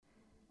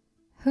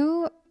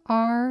Who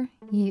are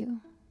you?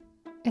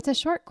 It's a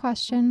short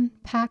question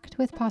packed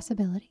with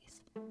possibilities.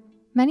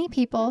 Many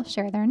people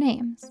share their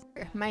names.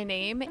 My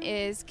name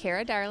is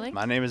Kara Darling.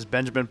 My name is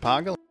Benjamin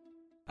Poggle.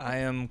 I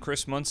am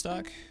Chris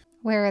Munstock.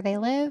 Where they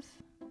live.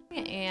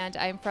 And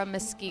I'm from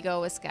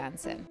Muskego,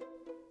 Wisconsin.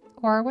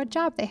 Or what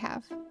job they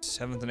have.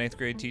 7th and 8th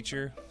grade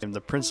teacher. I'm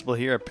the principal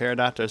here at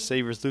Peridot, Our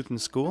Savior's Lutheran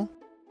School.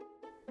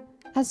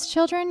 As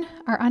children,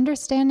 our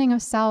understanding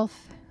of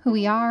self, who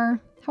we are,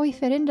 how we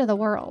fit into the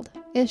world,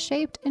 is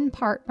shaped in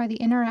part by the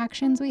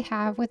interactions we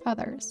have with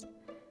others.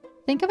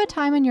 Think of a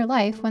time in your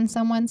life when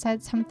someone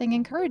said something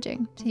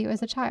encouraging to you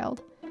as a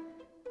child.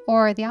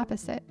 Or the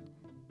opposite.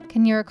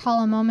 Can you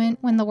recall a moment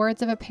when the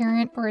words of a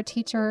parent or a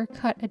teacher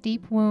cut a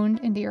deep wound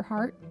into your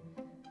heart?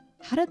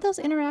 How did those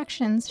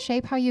interactions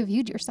shape how you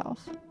viewed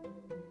yourself?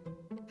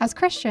 As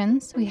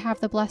Christians, we have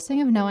the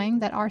blessing of knowing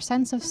that our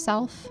sense of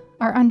self,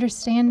 our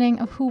understanding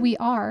of who we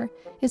are,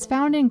 is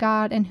found in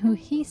God and who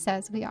He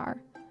says we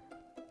are.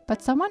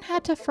 But someone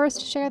had to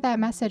first share that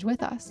message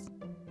with us.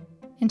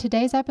 In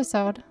today's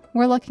episode,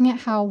 we're looking at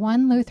how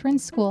one Lutheran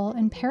school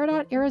in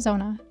Peridot,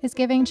 Arizona is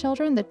giving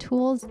children the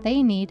tools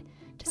they need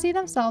to see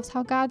themselves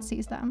how God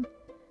sees them,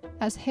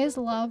 as His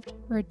loved,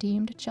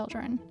 redeemed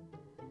children.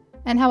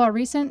 And how a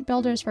recent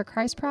Builders for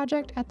Christ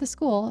project at the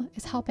school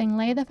is helping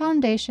lay the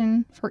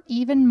foundation for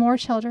even more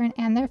children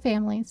and their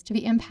families to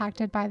be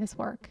impacted by this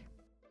work.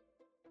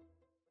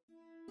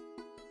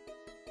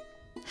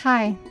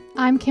 Hi,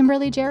 I'm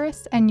Kimberly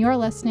Jarris, and you're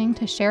listening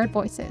to Shared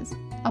Voices,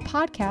 a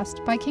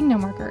podcast by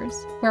Kingdom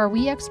Workers, where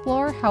we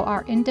explore how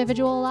our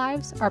individual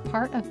lives are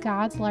part of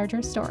God's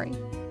larger story.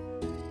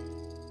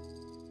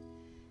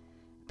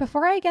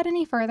 Before I get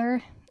any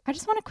further, I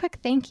just want a quick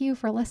thank you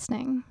for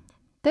listening.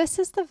 This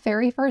is the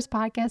very first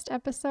podcast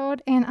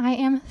episode, and I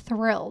am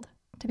thrilled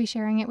to be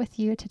sharing it with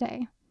you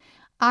today.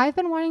 I've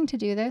been wanting to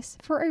do this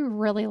for a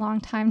really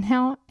long time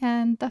now,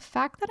 and the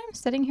fact that I'm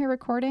sitting here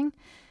recording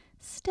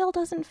still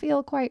doesn't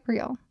feel quite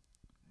real,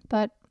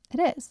 but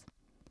it is.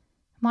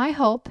 My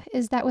hope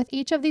is that with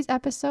each of these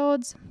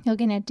episodes, you'll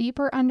gain a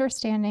deeper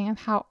understanding of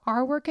how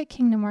our work at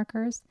Kingdom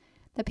Workers,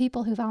 the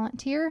people who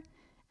volunteer,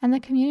 and the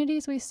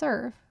communities we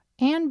serve,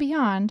 and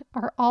beyond,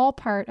 are all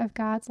part of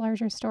God's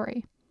larger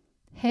story.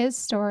 His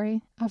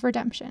story of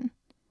redemption.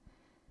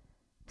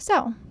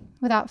 So,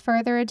 without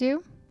further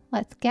ado,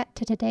 let's get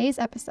to today's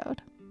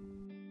episode.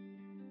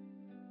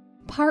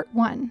 Part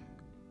 1,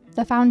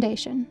 the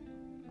foundation.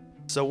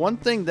 So one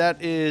thing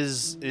that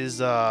is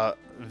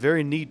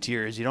very neat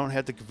here is you don't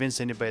have to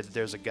convince anybody that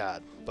there's a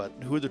God, but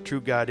who the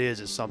true God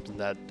is something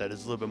that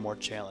is a little bit more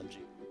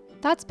challenging.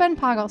 That's Ben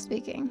Poggle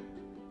speaking.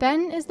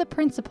 Ben is the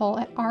principal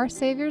at Our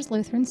Savior's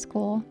Lutheran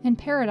School in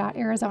Peridot,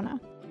 Arizona.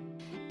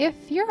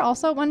 If you're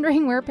also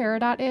wondering where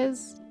Peridot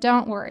is,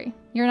 don't worry,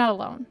 you're not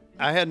alone.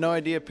 I had no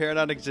idea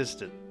Peridot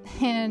existed.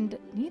 And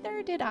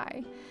neither did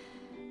I.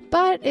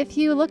 But if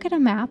you look at a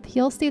map,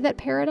 you'll see that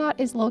Peridot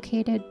is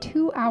located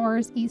 2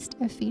 hours east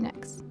of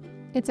Phoenix.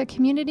 It's a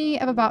community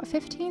of about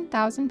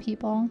 15,000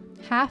 people,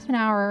 half an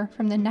hour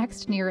from the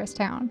next nearest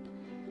town.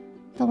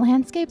 The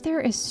landscape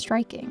there is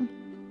striking.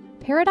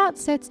 Peridot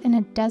sits in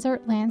a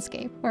desert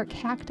landscape where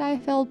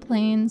cacti-filled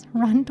plains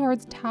run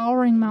towards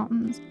towering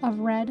mountains of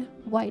red,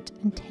 white,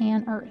 and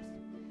tan earth.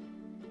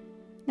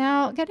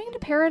 Now, getting to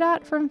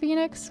Peridot from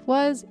Phoenix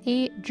was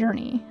a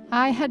journey.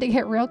 I had to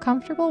get real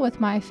comfortable with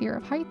my fear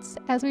of heights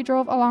as we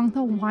drove along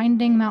the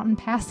winding mountain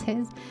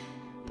passes,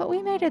 but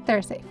we made it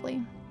there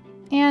safely.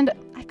 And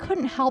I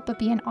couldn't help but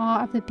be in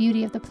awe of the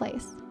beauty of the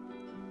place.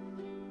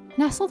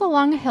 Nestled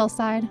along a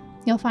hillside,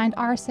 you'll find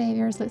Our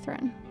Savior's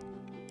Lutheran.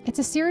 It's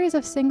a series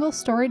of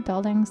single-storied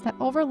buildings that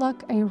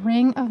overlook a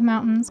ring of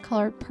mountains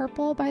colored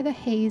purple by the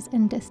haze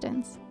in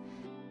distance.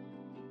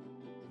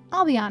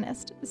 I'll be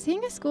honest,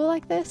 seeing a school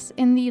like this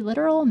in the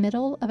literal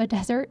middle of a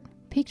desert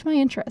piqued my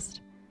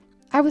interest.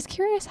 I was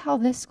curious how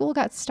this school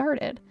got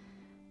started,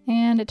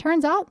 and it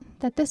turns out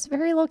that this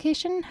very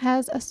location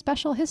has a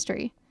special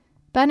history.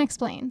 Ben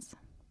explains.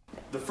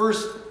 The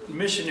first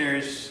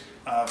missionaries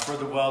for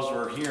the wells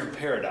were here in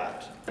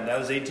Peridot, and that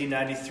was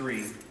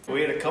 1893. We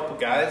had a couple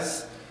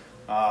guys.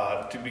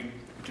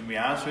 To be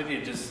honest with you,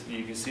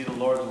 you can see the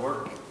Lord's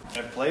work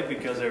at play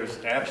because there was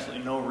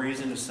absolutely no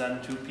reason to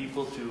send two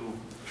people to,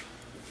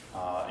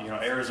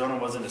 Arizona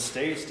wasn't a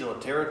state, still a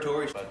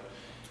territory, but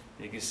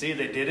you can see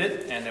they did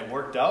it and it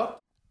worked out.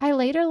 I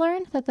later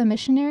learned that the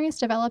missionaries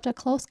developed a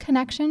close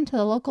connection to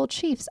the local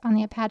chiefs on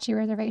the Apache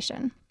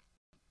Reservation.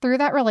 Through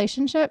that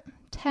relationship,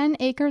 10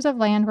 acres of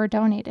land were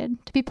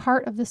donated to be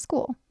part of the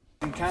school.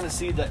 You can kind of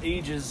see the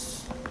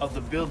ages of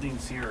the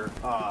buildings here.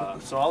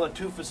 So all the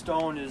tufa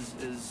stone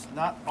is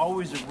not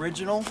always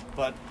original,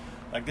 but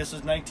like this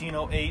is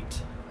 1908.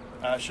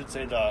 I should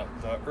say the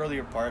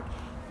earlier part.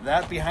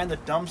 That behind the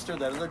dumpster,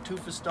 that other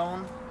tufa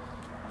stone,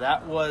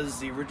 that was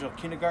the original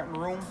kindergarten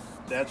room.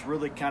 That's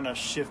really kind of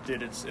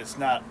shifted. It's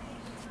not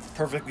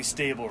perfectly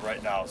stable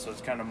right now, so it's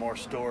kind of more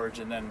storage.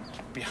 And then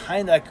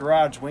behind that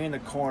garage, way in the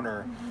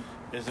corner,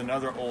 is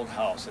another old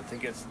house. I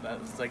think it's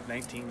like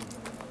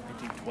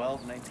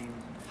 1912,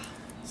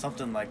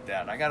 something like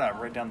that. I gotta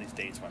write down these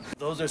dates.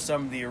 Those are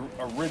some of the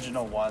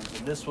original ones,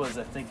 and this was,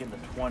 I think, in the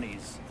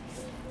 20s.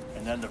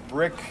 And then the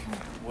brick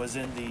was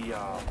in the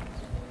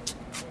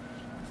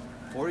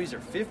 40s or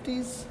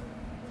 50s.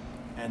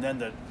 And then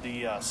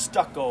the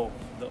stucco,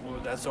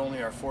 that's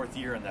only our 4th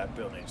year in that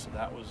building. So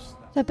that was...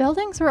 The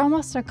buildings were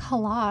almost a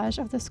collage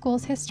of the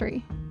school's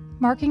history,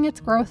 marking its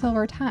growth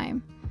over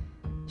time,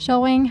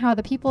 showing how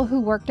the people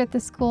who worked at the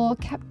school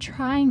kept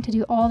trying to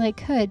do all they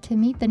could to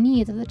meet the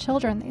needs of the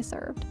children they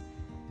served.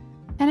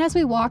 And as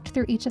we walked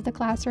through each of the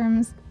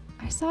classrooms,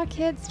 I saw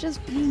kids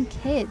just being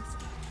kids,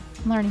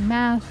 learning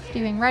math,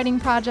 doing writing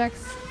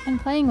projects, and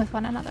playing with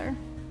one another.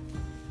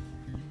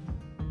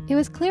 It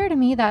was clear to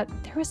me that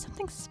there was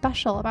something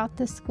special about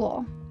this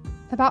school,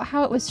 about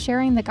how it was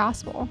sharing the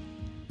gospel.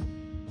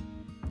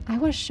 I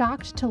was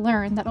shocked to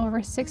learn that over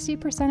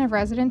 60% of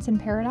residents in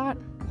Peridot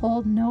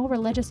hold no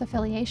religious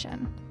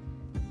affiliation.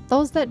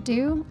 Those that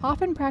do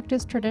often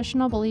practice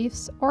traditional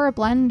beliefs or a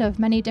blend of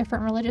many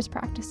different religious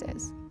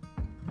practices.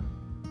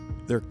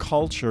 Their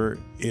culture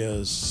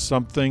is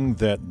something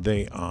that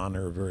they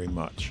honor very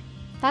much.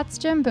 That's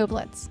Jim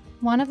Bublitz,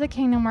 one of the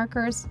Kingdom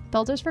Workers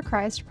Builders for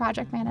Christ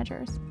project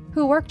managers,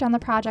 who worked on the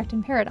project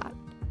in Peridot.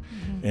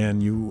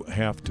 And you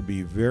have to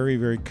be very,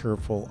 very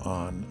careful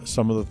on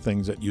some of the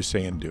things that you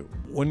say and do.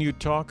 When you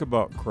talk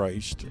about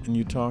Christ and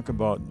you talk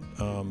about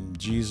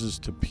Jesus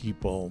to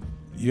people,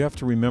 you have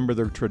to remember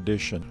their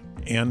tradition.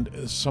 And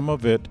some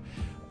of it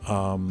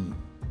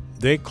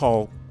they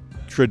call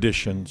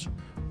traditions,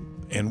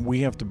 and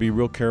we have to be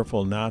real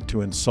careful not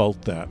to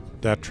insult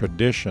that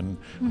tradition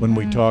when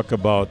we talk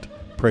about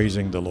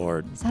praising the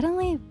Lord.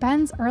 Suddenly,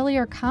 Ben's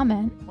earlier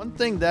comment. One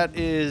thing that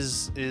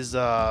is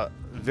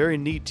very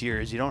neat here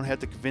is you don't have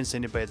to convince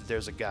anybody that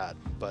there's a God,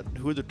 but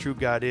who the true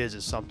God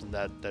is something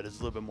that is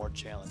a little bit more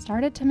challenging.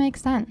 Started to make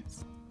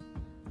sense.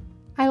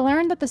 I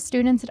learned that the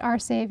students at Our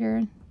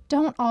Savior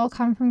don't all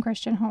come from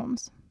Christian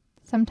homes.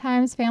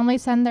 Sometimes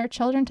families send their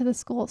children to the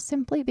school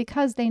simply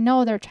because they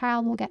know their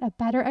child will get a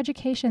better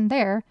education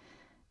there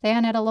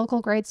than at a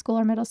local grade school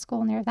or middle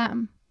school near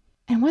them.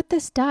 And what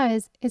this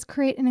does is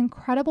create an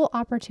incredible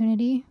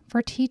opportunity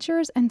for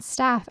teachers and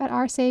staff at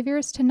Our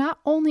Saviors to not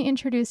only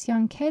introduce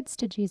young kids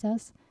to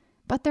Jesus,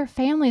 but their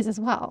families as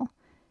well.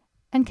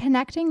 And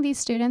connecting these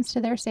students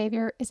to their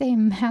Savior is a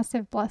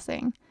massive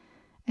blessing,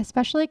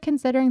 especially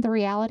considering the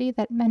reality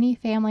that many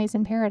families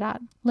in Peridot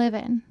live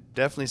in.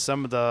 Definitely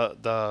some of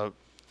the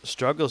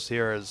struggles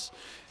here is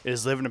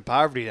living in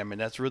poverty. I mean,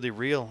 that's really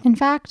real. In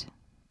fact,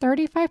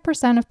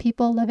 35% of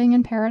people living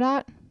in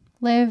Peridot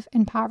live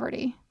in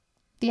poverty.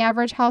 The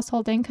average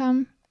household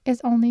income is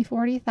only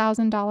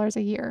 $40,000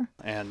 a year.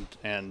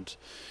 And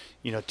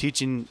you know,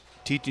 teaching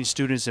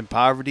students in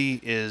poverty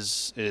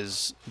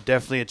is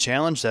definitely a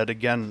challenge that,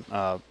 again,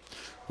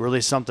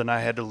 really something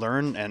I had to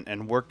learn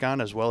and work on,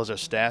 as well as our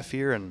staff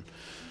here.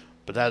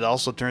 But that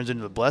also turns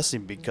into a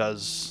blessing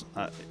because,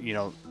 you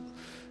know,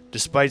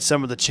 despite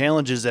some of the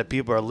challenges that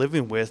people are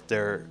living with,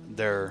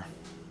 their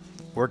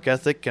work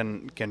ethic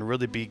can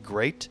really be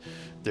great.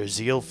 Their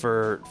zeal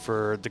for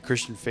the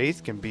Christian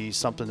faith can be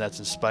something that's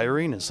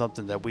inspiring and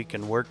something that we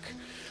can work,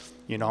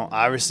 you know,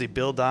 obviously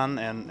build on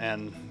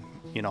and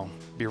you know,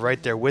 be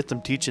right there with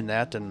them teaching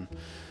that and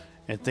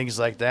things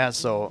like that.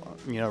 So,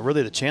 you know,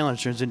 really the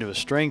challenge turns into a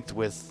strength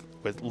with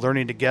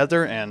learning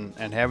together and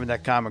having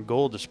that common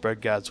goal to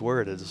spread God's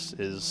word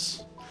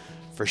is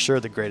for sure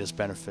the greatest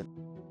benefit.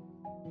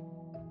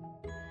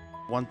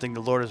 One thing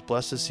the Lord has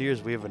blessed us here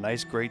is we have a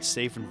nice, great,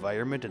 safe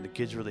environment, and the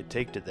kids really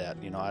take to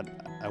that. You know,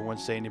 I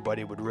wouldn't say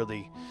anybody would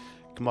really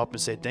come up and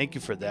say thank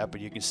you for that,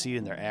 but you can see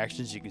in their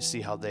actions, you can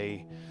see how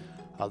they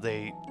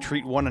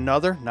treat one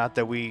another. Not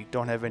that we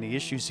don't have any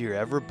issues here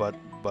ever, but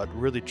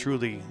really,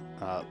 truly,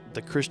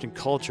 the Christian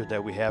culture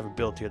that we have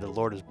built here, the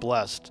Lord has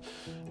blessed,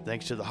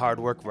 thanks to the hard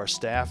work of our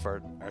staff,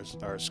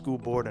 our school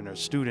board, and our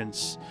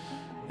students.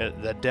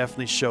 That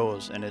definitely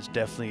shows, and it's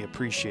definitely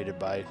appreciated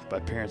by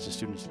parents and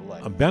students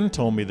alike. Ben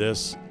told me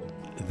this,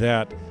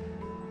 that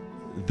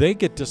they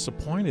get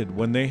disappointed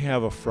when they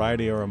have a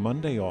Friday or a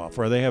Monday off,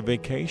 or they have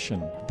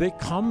vacation. They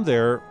come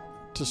there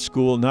to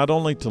school not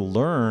only to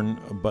learn,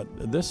 but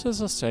this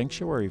is a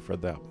sanctuary for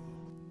them.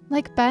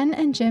 Like Ben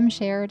and Jim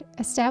shared,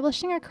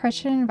 establishing a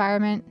Christian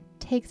environment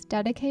takes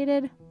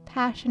dedicated,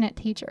 passionate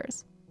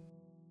teachers.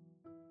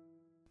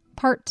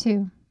 Part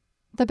 2,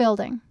 the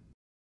building.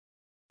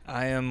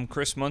 I am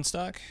Chris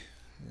Munstock,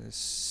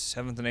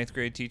 7th and 8th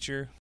grade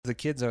teacher. The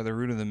kids are the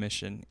root of the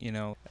mission. You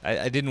know,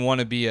 I didn't want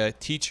to be a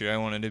teacher. I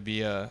wanted to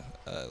be a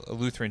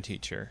Lutheran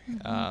teacher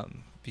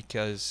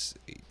because,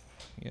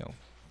 you know,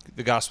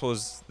 the gospel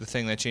is the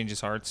thing that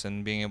changes hearts,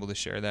 and being able to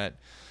share that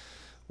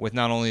with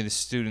not only the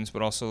students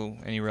but also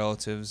any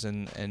relatives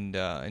and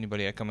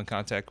anybody I come in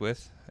contact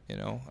with. You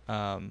know,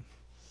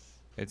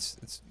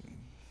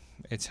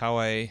 it's how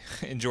I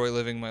enjoy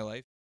living my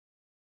life.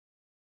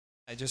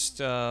 I just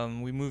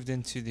we moved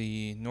into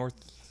the north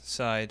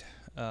side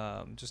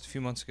just a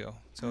few months ago,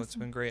 so Awesome. It's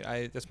been great.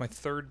 That's my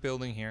 3rd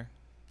building here.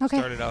 Okay.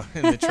 Started out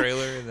in the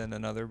trailer, then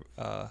another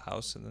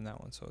house, and then that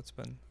one. So it's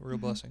been a real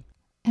blessing.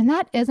 And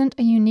that isn't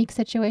a unique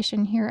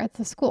situation here at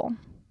the school.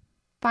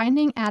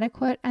 Finding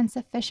adequate and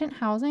sufficient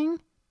housing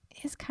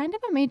is kind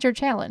of a major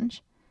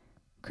challenge.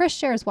 Chris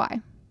shares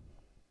why.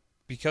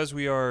 Because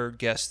we are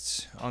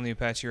guests on the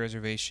Apache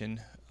Reservation,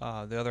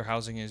 the other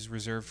housing is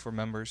reserved for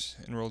members,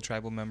 enrolled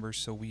tribal members,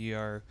 so we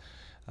are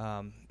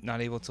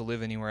not able to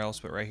live anywhere else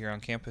but right here on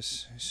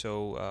campus.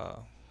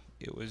 So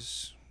it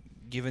was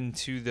given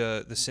to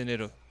the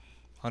Synod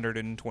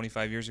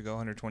 125 years ago,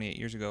 128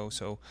 years ago,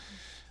 so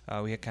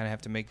we kind of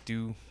have to make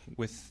do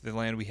with the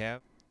land we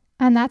have.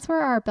 And that's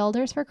where our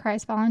Builders for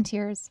Christ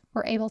volunteers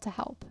were able to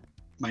help.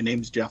 My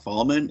name's Jeff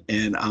Allman,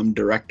 and I'm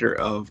Director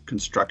of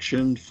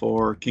Construction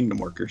for Kingdom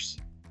Workers.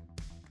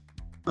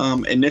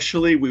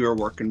 Initially, we were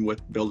working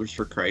with Builders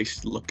for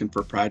Christ, looking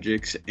for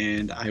projects,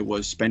 and I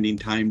was spending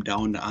time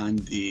down on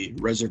the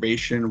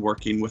reservation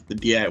working with the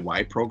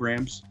DIY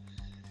programs.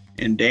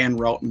 And Dan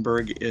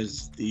Rautenberg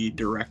is the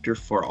director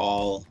for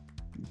all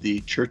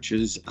the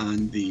churches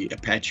on the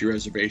Apache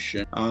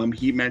Reservation.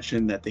 He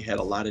mentioned that they had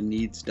a lot of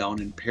needs down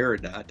in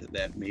Peridot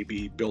that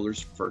maybe Builders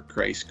for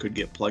Christ could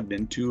get plugged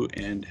into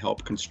and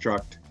help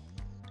construct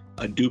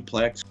a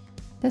duplex.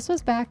 This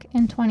was back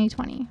in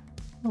 2020,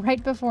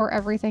 right before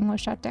everything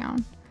was shut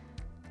down.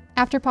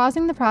 After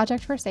pausing the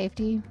project for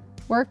safety,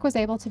 work was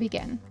able to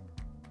begin,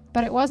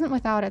 but it wasn't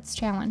without its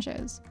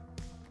challenges.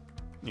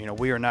 You know,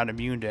 we are not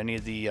immune to any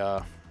of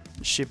the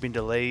shipping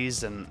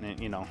delays and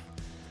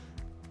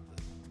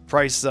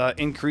price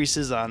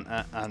increases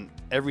on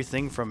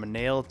everything from a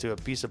nail to a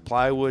piece of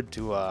plywood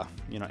to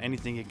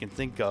anything you can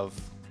think of.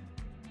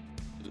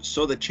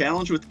 So the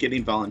challenge with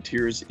getting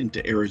volunteers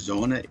into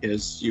Arizona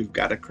is you've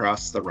got to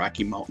cross the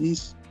Rocky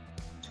Mountains,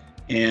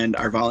 and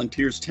our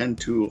volunteers tend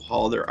to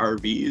haul their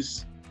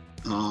RVs,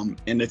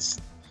 and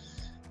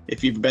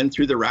if you've been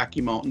through the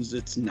Rocky Mountains,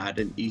 it's not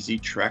an easy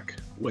trek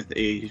with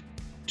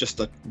just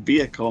a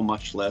vehicle,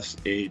 much less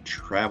a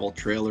travel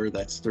trailer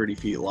that's 30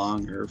 feet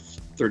long or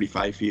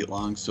 35 feet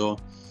long. So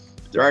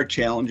there are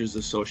challenges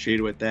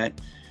associated with that,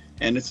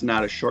 and it's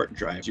not a short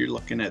drive. You're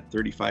looking at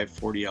 35,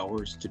 40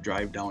 hours to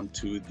drive down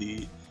to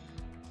the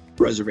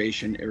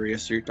reservation area.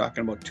 So you're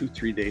talking about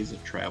 2-3 days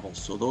of travel.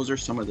 So those are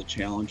some of the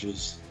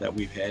challenges that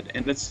we've had,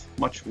 and it's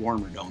much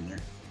warmer down there.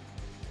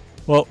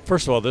 Well,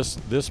 first of all,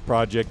 this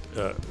project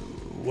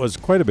was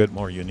quite a bit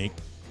more unique.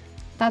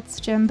 That's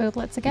Jim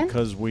Bublitz again.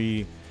 Because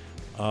we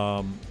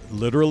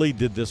literally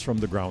did this from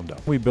the ground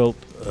up. We built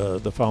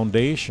the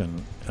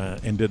foundation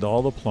and did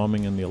all the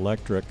plumbing and the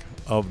electric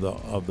of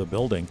the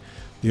building.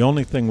 The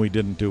only thing we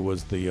didn't do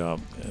was the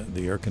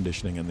air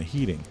conditioning and the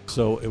heating.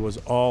 So it was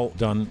all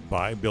done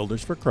by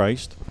Builders for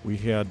Christ. We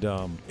had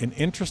an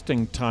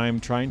interesting time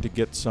trying to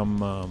get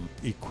some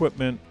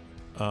equipment.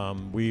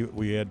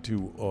 We had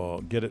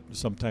to get it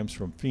sometimes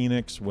from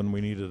Phoenix when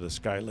we needed a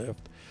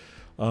skylift.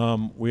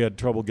 We had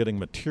trouble getting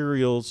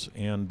materials,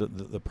 and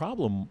the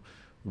problem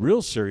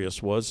real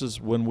serious is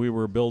when we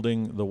were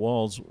building the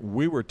walls,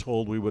 we were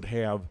told we would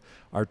have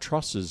our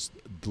trusses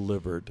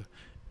delivered.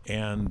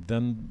 And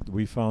then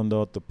we found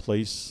out the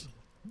place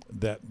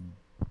that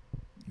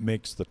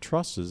makes the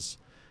trusses,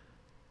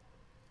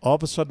 all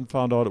of a sudden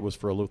found out it was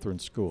for a Lutheran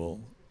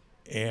school.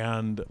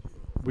 And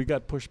we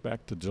got pushed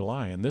back to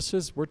July. And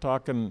we're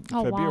talking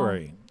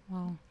February.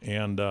 Wow.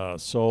 And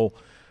so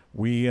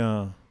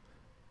I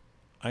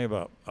have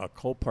a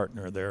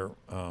co-partner there,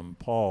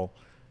 Paul,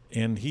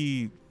 and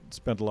he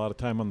spent a lot of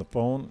time on the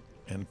phone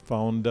and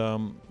found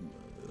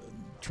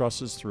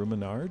trusses through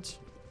Menards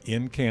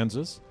in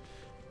Kansas,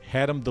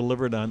 had them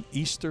delivered on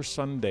Easter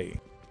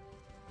Sunday.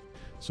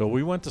 So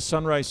we went to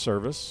sunrise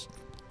service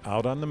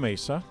out on the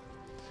mesa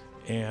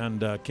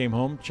and came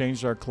home,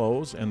 changed our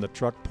clothes, and the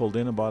truck pulled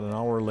in about an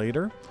hour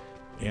later,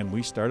 and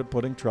we started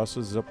putting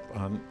trusses up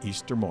on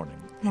Easter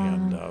morning.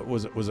 And it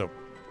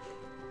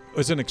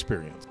was an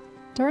experience.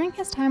 During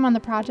his time on the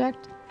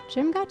project,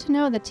 Jim got to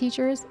know the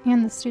teachers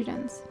and the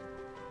students.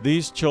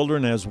 These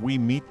children, as we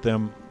meet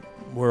them,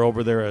 we're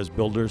over there as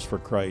Builders for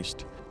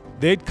Christ.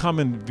 They'd come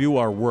and view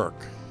our work,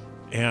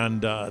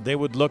 and they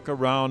would look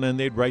around and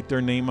they'd write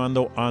their name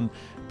on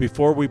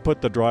before we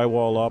put the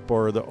drywall up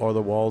or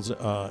the walls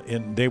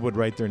in. They would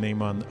write their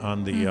name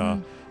on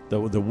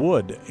the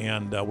wood,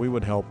 and we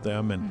would help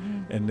them,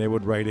 and they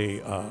would write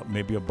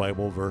maybe a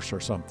Bible verse or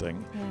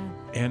something. Yeah.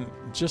 And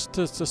just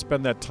to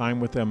spend that time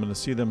with them and to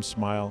see them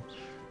smile,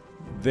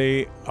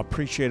 they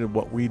appreciated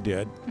what we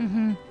did,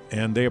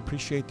 and they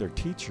appreciate their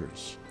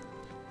teachers.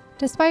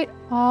 Despite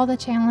all the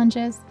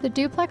challenges, the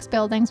duplex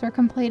buildings were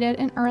completed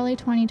in early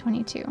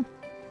 2022,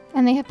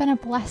 and they have been a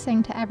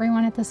blessing to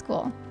everyone at the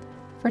school.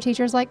 For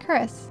teachers like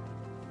Chris,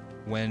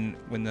 When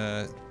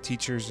the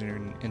teachers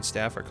and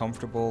staff are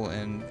comfortable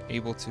and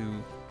able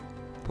to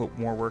put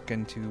more work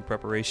into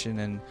preparation,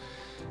 and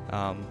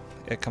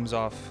it comes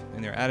off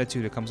in their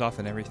attitude, it comes off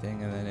in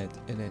everything, and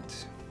then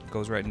it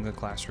goes right into the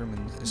classroom,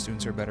 and the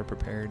students are better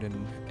prepared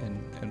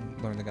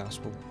and learn the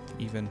gospel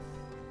even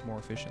more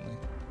efficiently.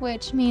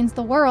 which means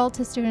the world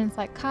to students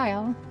like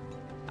Kyle.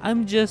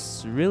 I'm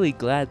just really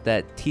glad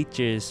that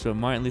teachers from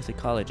Martin Luther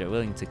College are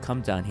willing to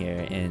come down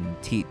here and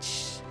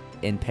teach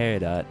in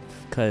Peridot,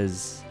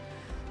 because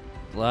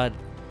lot,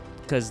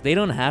 because they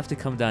don't have to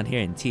come down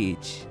here and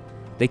teach.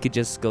 They could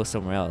just go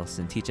somewhere else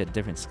and teach at a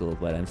different school,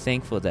 but I'm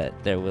thankful that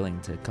they're willing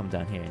to come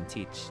down here and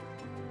teach.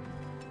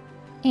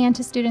 And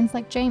to students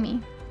like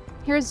Jamie.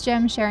 Here's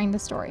Jim sharing the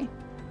story.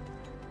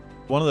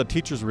 One of the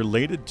teachers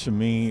related to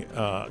me,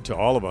 to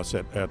all of us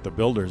at the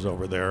builders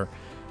over there,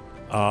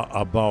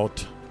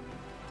 about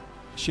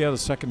she had a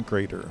second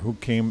grader who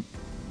came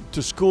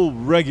to school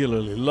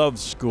regularly, loved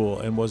school,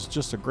 and was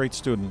just a great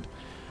student.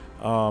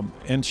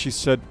 And she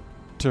said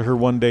to her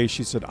one day,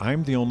 she said,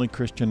 "I'm the only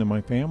Christian in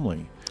my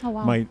family. Oh,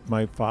 wow.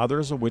 My father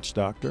is a witch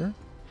doctor,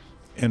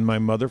 and my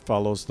mother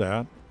follows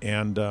that,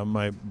 and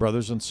my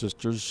brothers and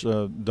sisters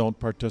don't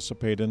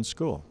participate in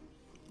school.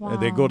 Wow.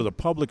 They go to the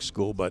public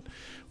school, but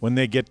when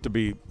they get to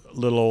be a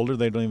little older,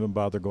 they don't even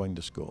bother going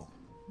to school."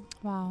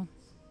 Wow.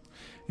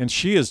 And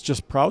she is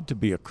just proud to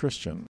be a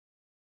Christian.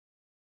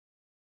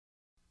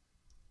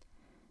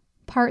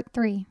 Part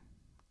 3.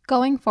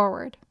 Going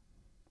forward.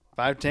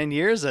 5-10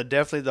 years,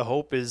 definitely the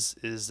hope is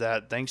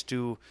that thanks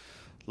to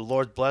the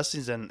Lord's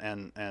blessings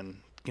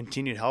and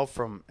continued help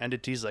from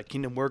entities like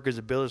Kingdom Workers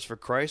and Builders for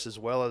Christ, as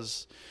well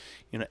as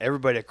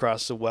everybody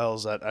across the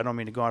wells. That I don't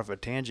mean to go off a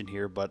tangent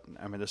here, but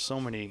I mean there's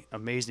so many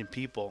amazing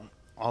people,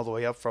 all the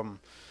way up from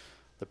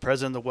the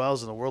president of the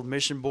wells and the World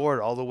Mission Board,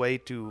 all the way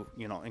to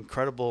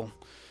incredible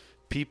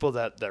people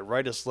that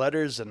write us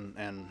letters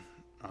and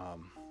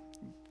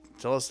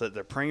tell us that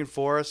they're praying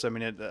for us. I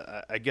mean,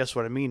 I guess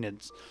what I mean,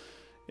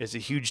 it's a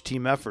huge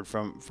team effort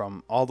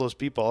from all those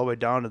people all the way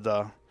down to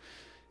the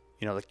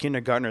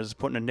kindergartners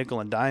putting a nickel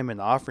and dime in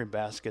the offering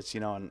baskets,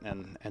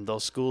 and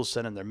those schools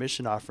sending their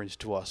mission offerings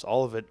to us.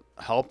 All of it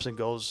helps and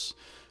goes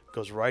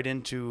right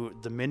into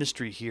the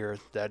ministry here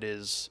that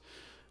is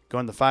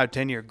going the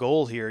 5-10 year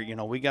goal here.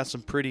 We got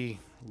some pretty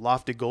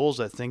lofty goals,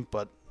 I think,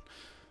 but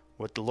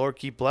with the Lord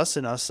keep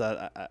blessing us,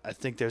 I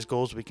think there's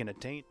goals we can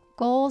attain.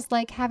 Goals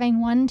like having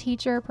one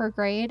teacher per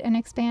grade and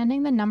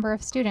expanding the number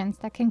of students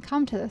that can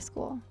come to the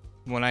school.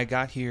 When I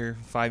got here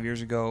 5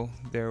 years ago,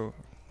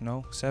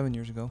 7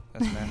 years ago.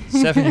 That's math.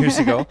 7 years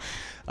ago,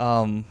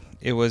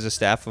 it was a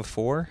staff of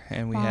 4,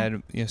 and we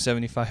had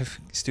 75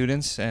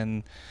 students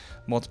and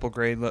multiple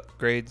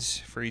grades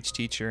for each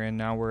teacher. And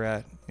now we're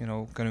at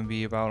going to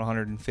be about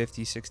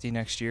 150, 60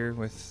 next year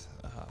with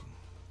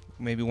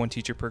maybe one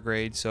teacher per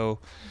grade. So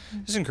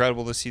it's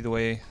incredible to see the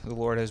way the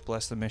Lord has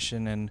blessed the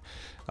mission. And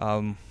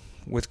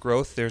with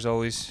growth, there's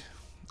always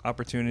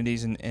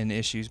opportunities and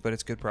issues, but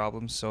it's good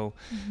problems. So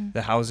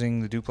the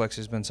housing, the duplex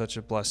has been such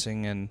a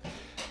blessing, and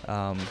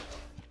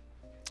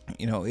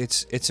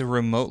it's a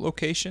remote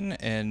location,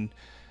 and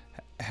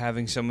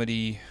having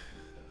somebody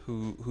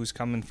who's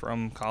coming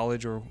from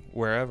college or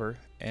wherever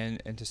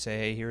and to say,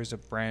 hey, here's a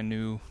brand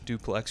new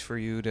duplex for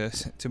you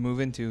to move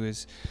into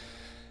it's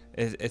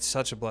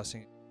such a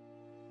blessing.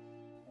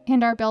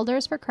 And our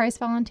Builders for Christ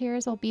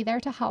volunteers will be there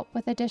to help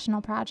with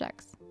additional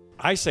projects.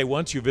 I say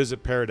once you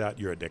visit Peridot,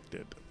 you're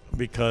addicted,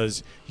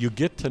 because you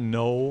get to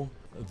know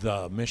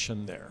the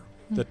mission there.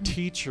 The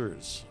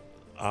teachers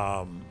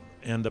and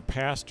the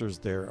pastors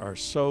there are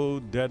so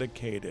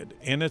dedicated,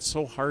 and it's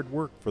so hard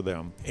work for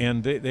them.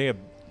 And they're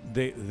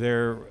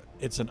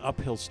it's an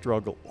uphill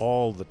struggle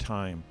all the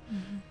time,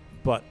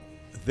 but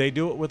they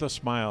do it with a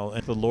smile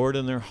and the Lord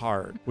in their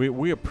heart.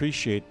 We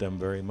appreciate them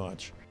very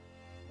much.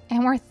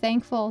 And we're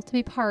thankful to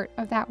be part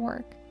of that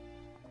work.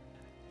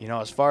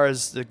 As far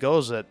as it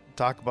goes, that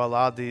talk about a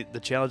lot of the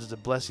challenges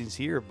and blessings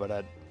here,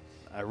 but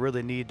I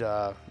really need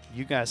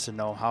you guys to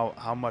know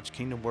how much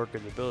Kingdom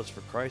Workers and Builders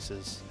for Christ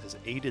has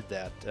aided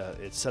that.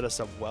 It set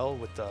us up well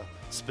with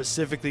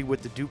specifically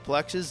with the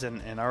duplexes,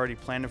 and already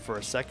planning for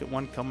a second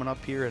one coming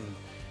up here in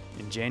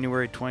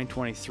January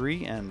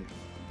 2023. And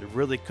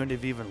really couldn't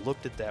have even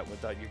looked at that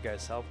without your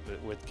guys' help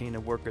with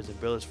Kingdom Workers and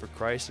Builders for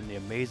Christ, and the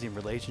amazing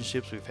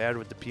relationships we've had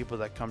with the people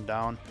that come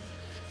down.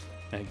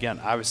 And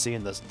again, obviously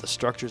in the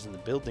structures and the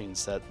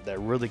buildings that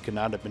really could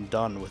not have been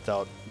done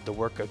without the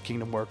work of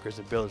Kingdom Workers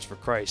and Builders for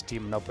Christ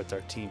teaming up with our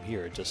team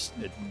here. It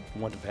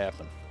wouldn't have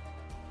happened.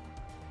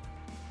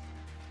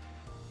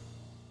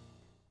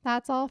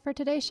 That's all for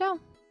today's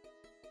show.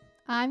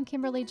 I'm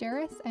Kimberly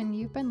Jarris, and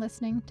you've been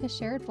listening to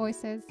Shared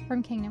Voices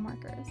from Kingdom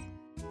Workers.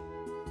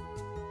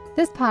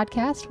 This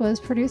podcast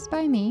was produced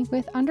by me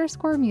with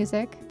 _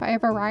 music by a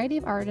variety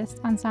of artists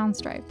on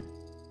Soundstripe.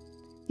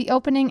 The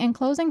opening and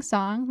closing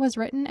song was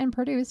written and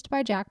produced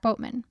by Jack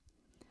Boatman.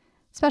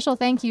 Special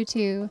thank you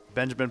to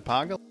Benjamin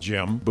Poggle,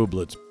 Jim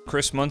Bublitz,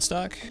 Chris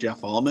Munstock,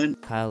 Jeff Allman,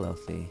 Kyle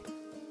Elthy.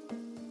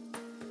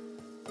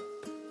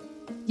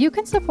 You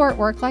can support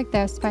work like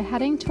this by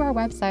heading to our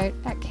website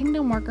at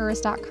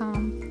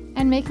kingdomworkers.com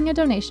and making a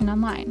donation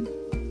online.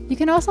 You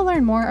can also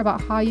learn more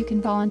about how you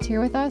can volunteer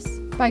with us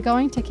by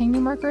going to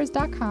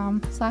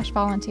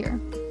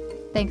kingdomworkers.com/volunteer.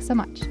 Thanks so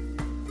much.